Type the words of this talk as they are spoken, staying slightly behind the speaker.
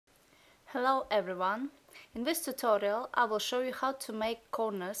Hello everyone! In this tutorial I will show you how to make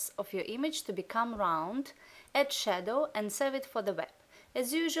corners of your image to become round, add shadow and save it for the web.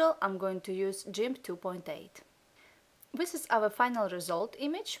 As usual, I'm going to use GIMP 2.8. This is our final result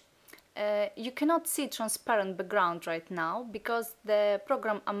image. You cannot see transparent background right now because the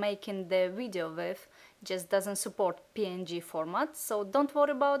program I'm making the video with just doesn't support PNG format, so don't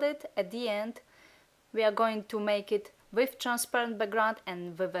worry about it. At the end we are going to make it with transparent background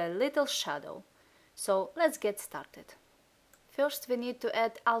and with a little shadow. So let's get started. First we need to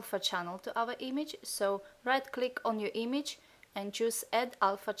add alpha channel to our image, so right click on your image and choose Add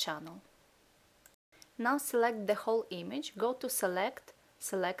Alpha Channel. Now select the whole image, go to Select,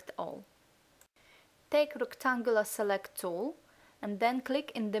 select all. Take rectangular select tool and then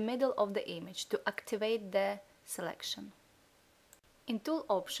click in the middle of the image to activate the selection. In Tool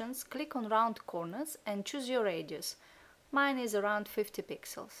Options, click on Round Corners and choose your radius. Mine is around 50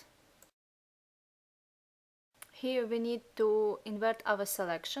 pixels. Here we need to invert our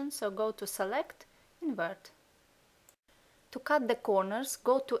selection, so go to Select, Invert. To cut the corners,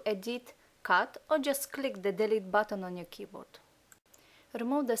 go to Edit, Cut, or just click the Delete button on your keyboard.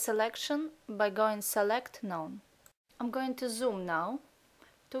 Remove the selection by going Select None. I'm going to zoom now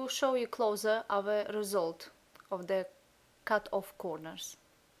to show you closer our result of the cut off corners.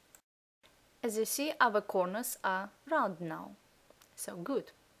 As you see, our corners are round now, so good.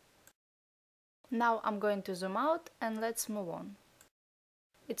 Now I'm going to zoom out and let's move on.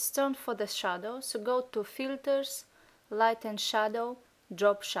 It's turn for the shadow, so go to Filters, Light and Shadow,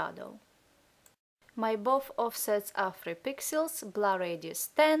 Drop Shadow. My both offsets are 3 pixels, blur radius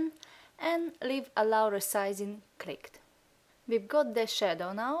 10 and leave Allow Resizing clicked. We've got the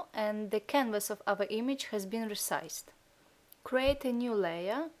shadow now and the canvas of our image has been resized. Create a new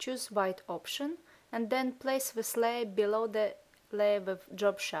layer, choose White option and then place this layer below the layer with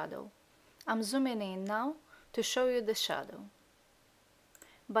Drop Shadow. I'm zooming in now to show you the shadow.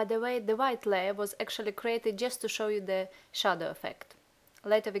 By the way, the white layer was actually created just to show you the shadow effect.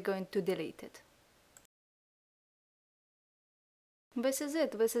 Later we're going to delete it. This is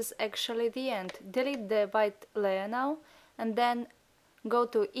it, this is actually the end. Delete the white layer now and then go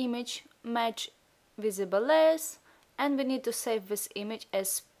to Image, Match Visible Layers, and we need to save this image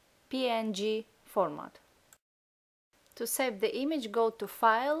as PNG format. To save the image, go to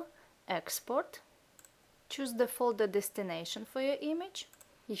File, Export, choose the folder destination for your image.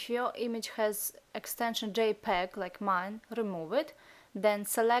 If your image has extension JPEG like mine, remove it, then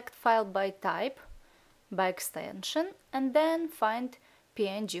select File by Type, by extension, and then find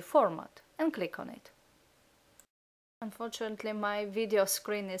PNG format and click on it. Unfortunately my video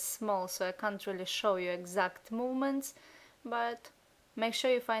screen is small, so I can't really show you exact movements, but make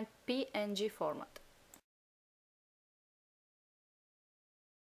sure you find PNG format.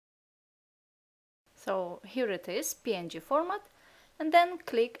 So here it is, PNG format, and then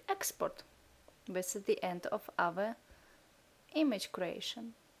click Export. This is the end of our image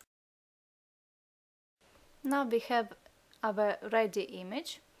creation. Now we have our ready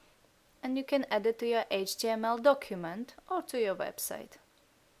image and you can add it to your HTML document or to your website.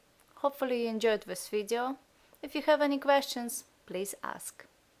 Hopefully you enjoyed this video. If you have any questions, please ask.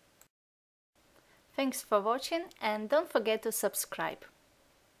 Thanks for watching and don't forget to subscribe.